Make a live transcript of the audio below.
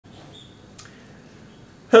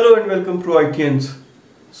Hello and welcome ProITians.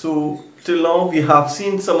 So till now we have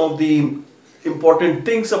seen some of the important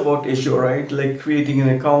things about Azure, right? Like creating an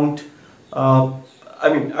account.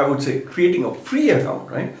 I would say creating a free account,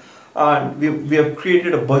 right? And we have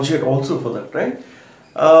created a budget also for that, right?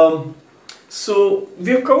 So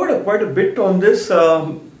we have covered quite a bit on this.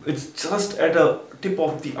 It's just at a tip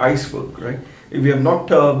of the iceberg, right? We have not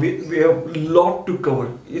we have a lot to cover.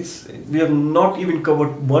 We have not even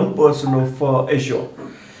covered 1% of Azure.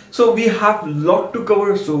 So we have a lot to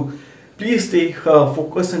cover, so please stay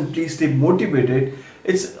focused and please stay motivated.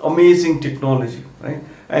 It's amazing technology, right?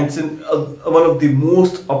 And it's one of the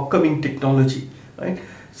most upcoming technology, right?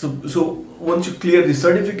 So once you clear the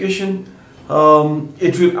certification,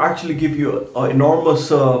 it will actually give you an enormous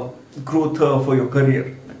growth for your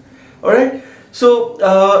career. All right. So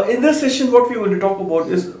in this session, what we're going to talk about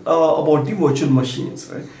is about the virtual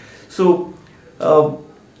machines, right? So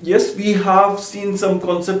yes, we have seen some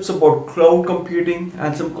concepts about cloud computing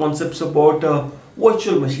and some concepts about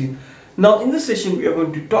virtual machine. Now in this session we are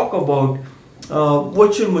going to talk about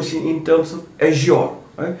virtual machine in terms of Azure,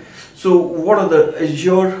 right? So what are the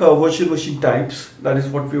Azure virtual machine types? That is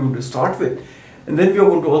what we are going to start with, and then we are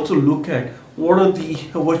going to also look at what are the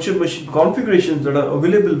virtual machine configurations that are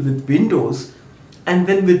available with Windows and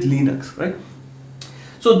then with Linux, right?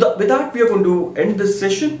 So with that we are going to end this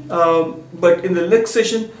session, but in the next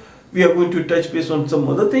session we are going to touch base on some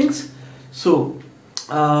other things. So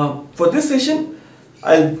for this session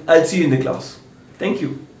I'll see you in the class. Thank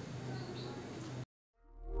you.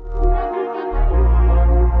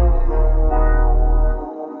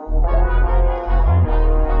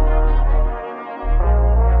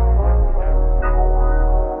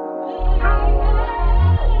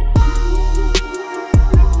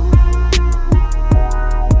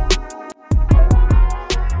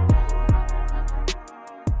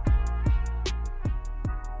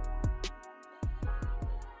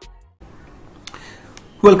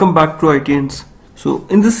 Welcome back to ProITians. So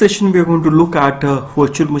in this session we are going to look at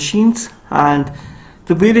virtual machines and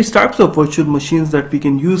the various types of virtual machines that we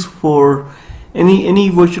can use for any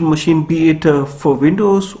virtual machine, be it for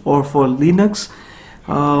Windows or for Linux,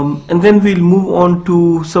 and then we'll move on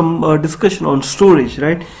to some discussion on storage,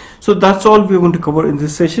 right? So that's all we're going to cover in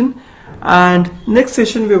this session, and next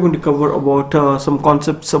session we're going to cover about some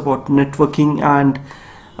concepts about networking and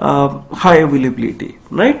high availability,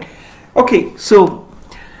 right? Okay, so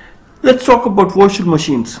let's talk about virtual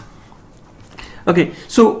machines. Okay,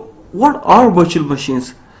 so what are virtual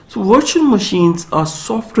machines? So virtual machines are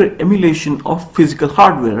software emulation of physical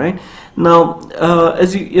hardware, right? Now,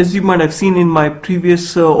 as you might have seen in my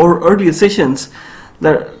previous or earlier sessions,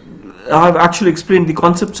 that I've actually explained the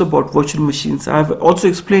concepts about virtual machines. I've also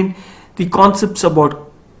explained the concepts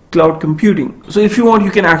about cloud computing. So if you want, you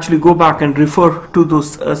can actually go back and refer to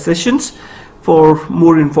those sessions for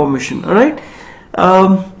more information. All right.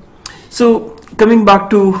 So coming back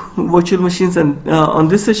to virtual machines and on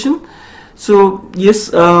this session, so yes,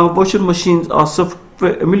 virtual machines are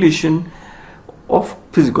software emulation of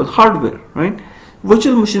physical hardware, right?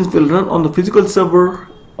 Virtual machines will run on the physical server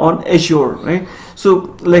on Azure, right?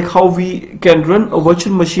 So like how we can run a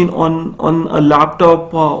virtual machine on a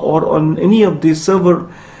laptop or on any of these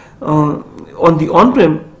server on the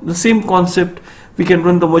on-prem, the same concept, we can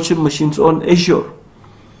run the virtual machines on Azure.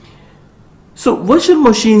 So virtual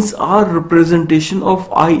machines are representation of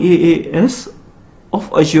IaaS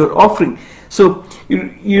of Azure offering. So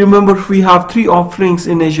you remember we have three offerings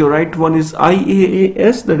in Azure, right? One is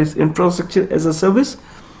IaaS, that is infrastructure as a service.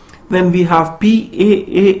 Then we have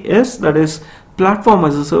PaaS, that is platform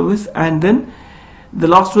as a service, and then the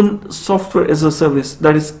last one, software as a service,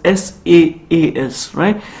 that is SaaS,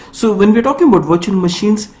 right? So when we're talking about virtual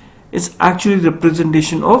machines, it's actually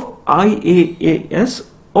representation of IaaS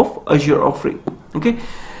of Azure offering. Okay,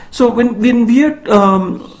 so when we are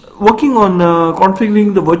working on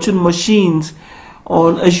configuring the virtual machines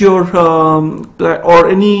on Azure or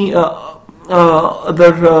any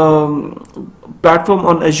other platform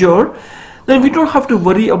on Azure, then we don't have to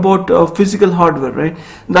worry about physical hardware, right?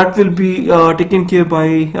 That will be taken care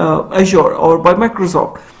by Azure or by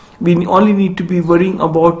Microsoft. We only need to be worrying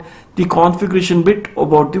about the configuration bit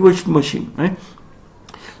about the virtual machine, right?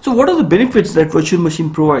 So what are the benefits that virtual machine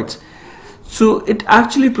provides? So it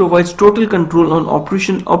actually provides total control on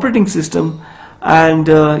operating system, and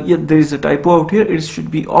yeah, there is a typo out here. It should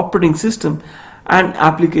be operating system and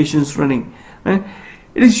applications running, right?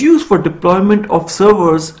 It is used for deployment of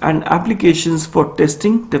servers and applications for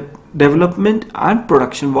testing, development and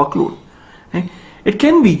production workload, right? It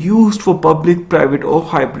can be used for public, private or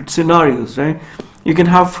hybrid scenarios, right? You can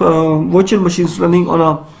have virtual machines running on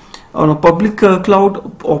a on a public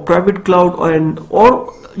cloud or private cloud,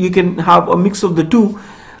 or you can have a mix of the two,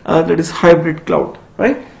 that is hybrid cloud,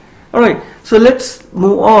 right? Alright, so let's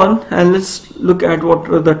move on and let's look at what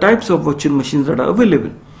are the types of virtual machines that are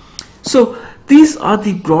available. So these are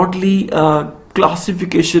the broadly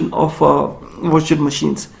classification of virtual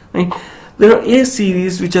machines, right? There are A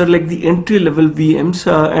series, which are like the entry level VMs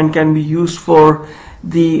and can be used for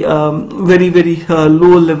the very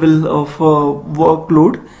low level of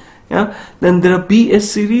workload. Yeah. Then there are BS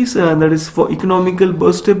series, that is for economical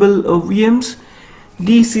burstable VMs.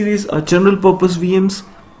 D series are general purpose VMs.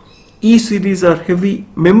 E series are heavy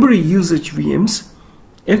memory usage VMs.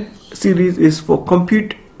 F series is for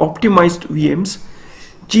compute optimized VMs.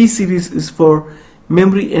 G series is for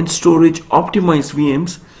memory and storage optimized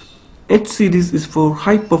VMs. H series is for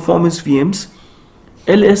high performance VMs.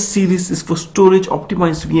 LS series is for storage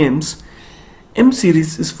optimized VMs. M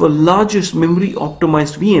series is for largest memory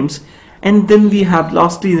optimized VMs. And then we have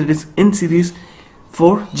lastly, that is N series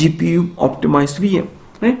for GPU optimized VM,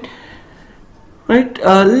 right?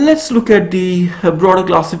 Let's look at the broader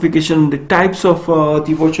classification, the types of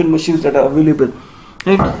the virtual machines that are available.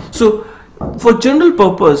 Right. So for general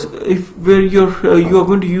purpose, if where you are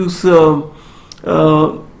going to use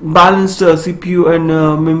balanced CPU and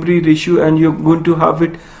memory ratio, and you're going to have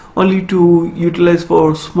it only to utilize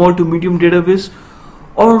for small to medium database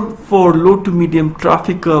or for low to medium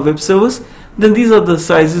traffic web servers, then these are the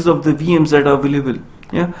sizes of the VMs that are available.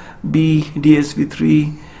 Yeah, B,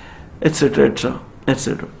 DSV3, etc.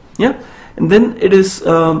 Yeah, and then it is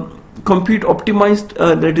compute optimized,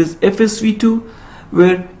 that is FSV2,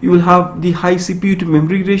 where you will have the high CPU to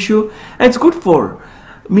memory ratio, and it's good for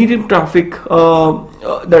medium traffic,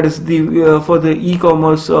 that is the for the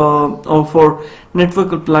e-commerce or for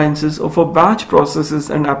network appliances or for batch processes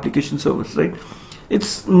and application servers, right?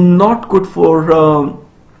 It's not good for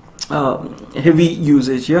heavy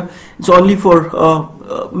usage. Yeah, it's only for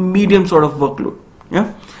medium sort of workload.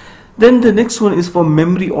 Yeah. Then the next one is for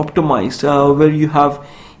memory optimized, where you have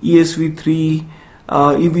ESV3,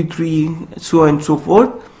 EV3, so on and so forth,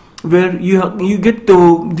 where you get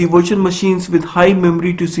the virtual machines with high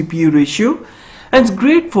memory to CPU ratio, and it's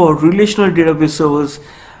great for relational database servers,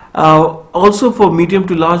 also for medium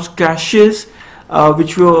to large caches,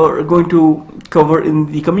 which we are going to cover in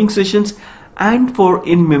the coming sessions, and for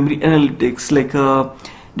in-memory analytics like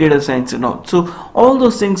data science and all. So all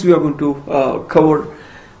those things we are going to cover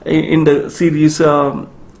in the series.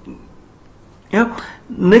 Yeah.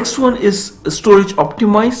 Next one is storage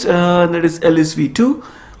optimized, that is LSV2,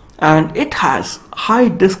 and it has high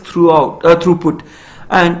disk throughput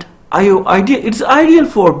and it's ideal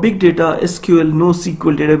for big data, SQL,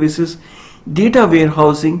 NoSQL databases, data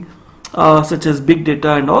warehousing such as big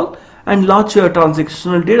data and all, and large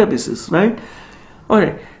transactional databases, right?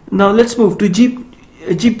 Alright, now let's move to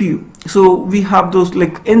GPU. So we have those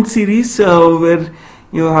like N series, where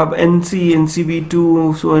you have NC,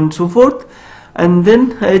 NCV2, so on and so forth, and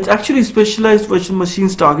then it's actually specialized virtual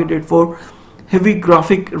machines targeted for heavy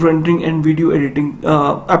graphic rendering and video editing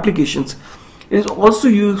applications. It is also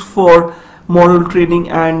used for model training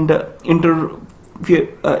and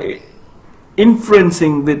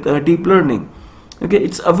inferencing with deep learning. Okay,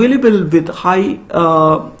 it's available with high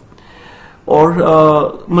or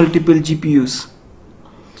multiple GPUs.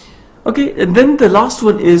 Okay, and then the last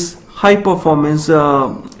one is high performance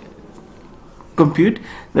compute,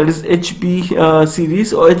 that is HB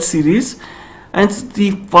series or H series, and it's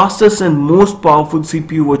the fastest and most powerful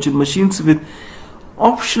CPU virtual machines with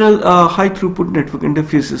optional high throughput network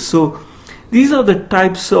interfaces. So these are the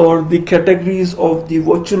types or the categories of the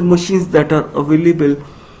virtual machines that are available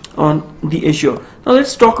on the Azure. Now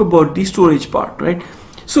let's talk about the storage part, right?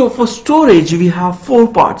 So for storage we have 4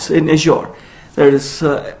 parts in Azure. There is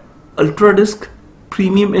ultra disk,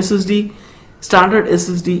 premium SSD, standard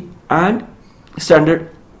SSD, and standard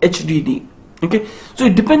HDD. Okay, so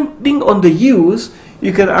depending on the use,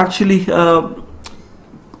 you can actually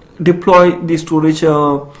deploy the storage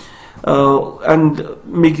and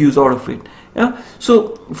make use out of it. Yeah,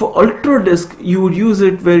 so for ultra disk you would use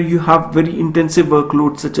it where you have very intensive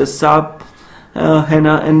workloads such as SAP,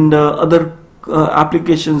 HANA, and other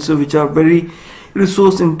applications which are very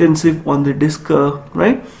resource intensive on the disk,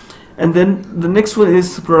 right? And then the next one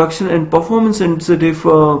is production and performance sensitive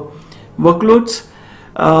workloads,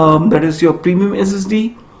 that is your premium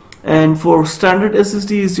SSD, and for standard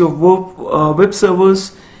SSD is your web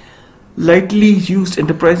servers, lightly used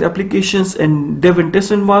enterprise applications, and dev and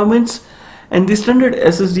test environments. And the standard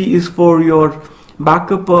SSD is for your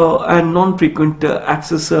backup and non-frequent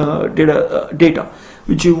access data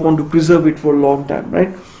which you want to preserve it for a long time,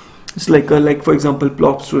 right? It's like for example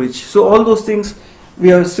blob storage. So all those things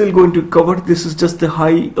we are still going to cover. This is just the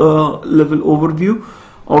high level overview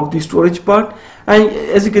of the storage part. And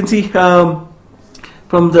as you can see,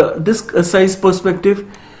 from the disk size perspective,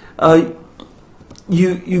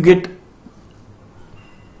 you get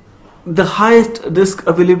the highest disk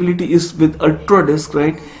availability is with ultra disk,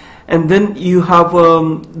 right? And then you have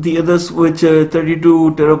the others which are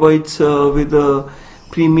 32 terabytes with a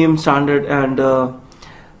premium, standard, and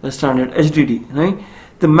standard HDD, right?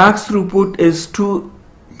 The max throughput is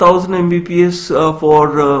 2000 Mbps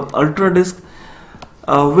for ultra disk,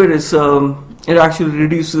 whereas it actually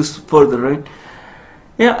reduces further, right?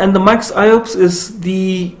 Yeah, and the max IOPS is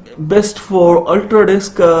the best for ultra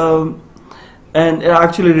disk, and it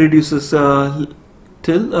actually reduces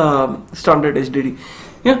till standard HDD.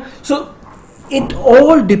 Yeah, so it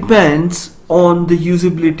all depends on the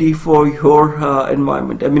usability for your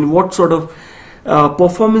environment. I mean, what sort of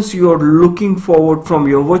performance you are looking forward from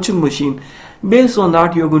your virtual machine. Based on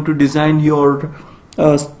that, you're going to design your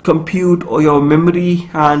compute or your memory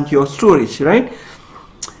and your storage, right?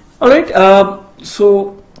 All right.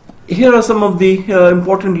 So here are some of the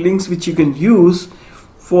important links which you can use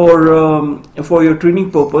for your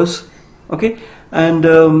training purpose. Okay, and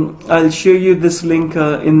I'll share you this link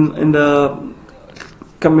in the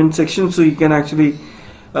comment section, so you can actually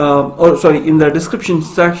or sorry, in the description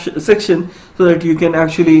section, so that you can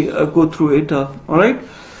actually go through it. All right,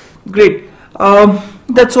 great.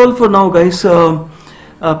 That's all for now, guys.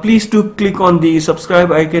 Please do click on the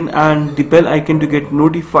subscribe icon and the bell icon to get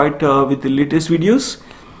notified with the latest videos.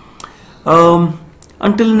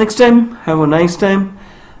 Until next time, have a nice time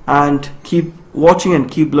and keep watching and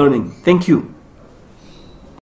keep learning. Thank you.